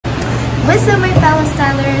What's up, my fellow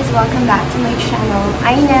stylers? Welcome back to my channel.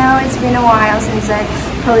 I know it's been a while since I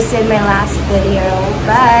posted my last video,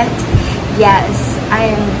 but yes, I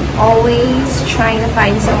am always trying to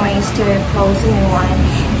find some ways to post a new one,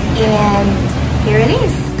 and here it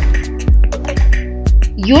is.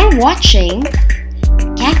 You're watching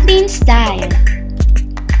Kathleen Style.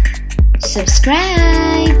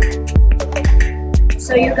 Subscribe!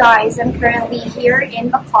 So you guys, I'm currently here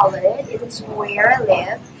in Bacolod. It is where I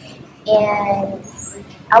live. And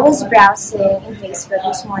I was browsing in Facebook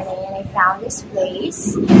this morning and I found this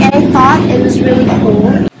place. And I thought it was really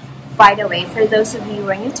cool. By the way, for those of you who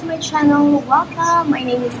are new to my channel, welcome! My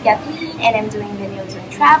name is Kathleen and I'm doing videos on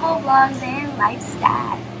travel, vlogs, and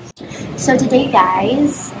lifestyle. So today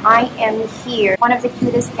guys, I am here. One of the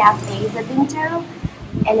cutest cafes I've been to.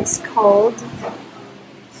 And it's called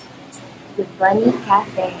the Bunny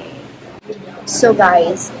Cafe. So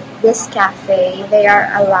guys, this cafe, they are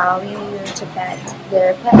allowing you to pet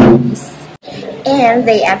their pets. And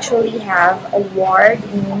they actually have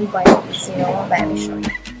award-winning bunnies, you know, let me show you.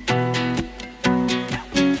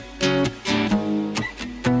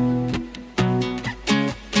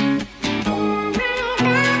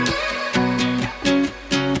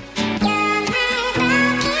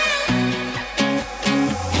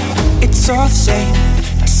 It's all the same,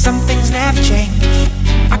 like some things never change.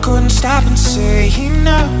 I couldn't stop and say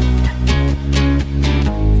no.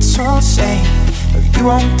 It's all the same, but you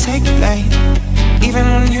won't take the blame, even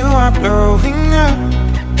when you are blowing up.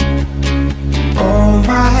 Oh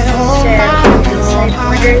my, oh my, I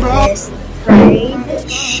ordered this fried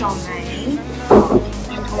shawmai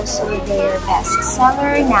and also their best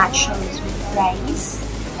seller, nachos with rice.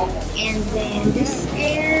 And then this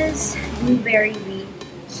is blueberry with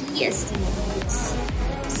Kias noodles.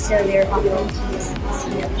 So they're offering Kias noodles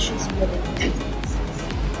here, which is really good.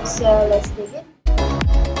 So let's dig it.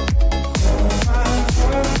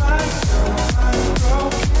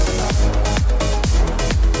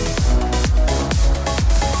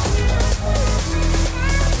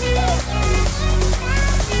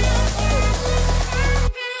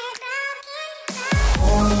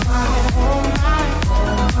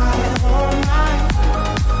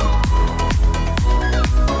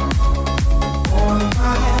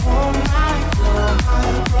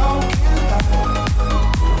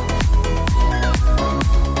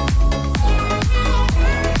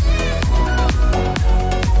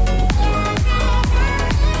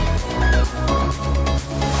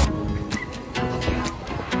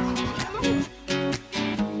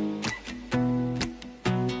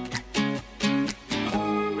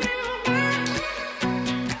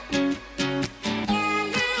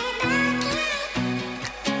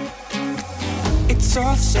 It's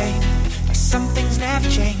all the same, like some things never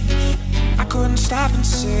change. I couldn't stop and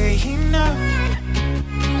say no.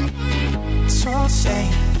 It's all the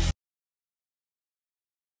same.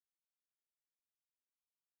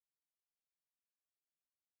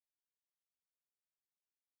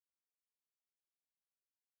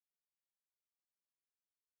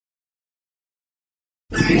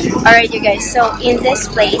 Alright you guys, so in this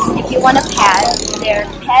place, if you want to pet their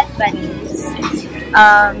pet bunnies,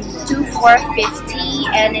 $2 for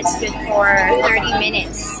 $50 and it's good for 30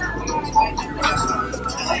 minutes.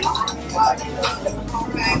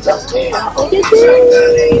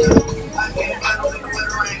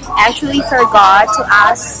 I actually forgot to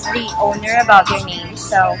ask the owner about their name,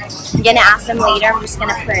 so I'm gonna ask them later. I'm just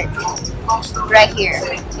gonna put right here.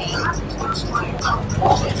 Okay.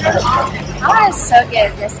 Oh, it's so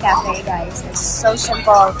good, this cafe, guys. It's so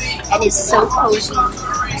simple and it's so cozy.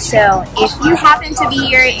 So if you happen to be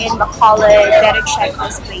here in Bacolod, better check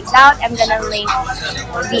this place out. I'm gonna link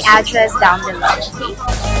the address down below. Okay?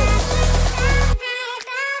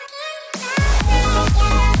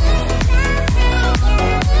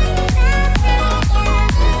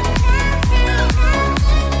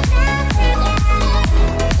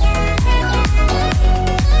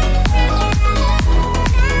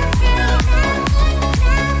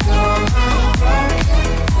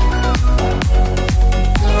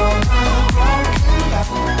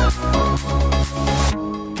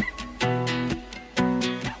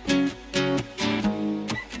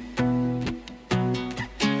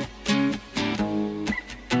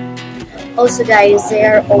 Also guys, they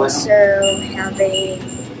are also having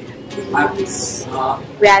these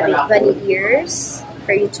rabbit bunny ears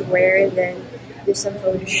for you to wear, then do some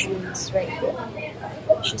photo shoots right here,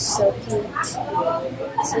 which is so cute.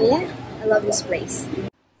 So yeah, I love this place.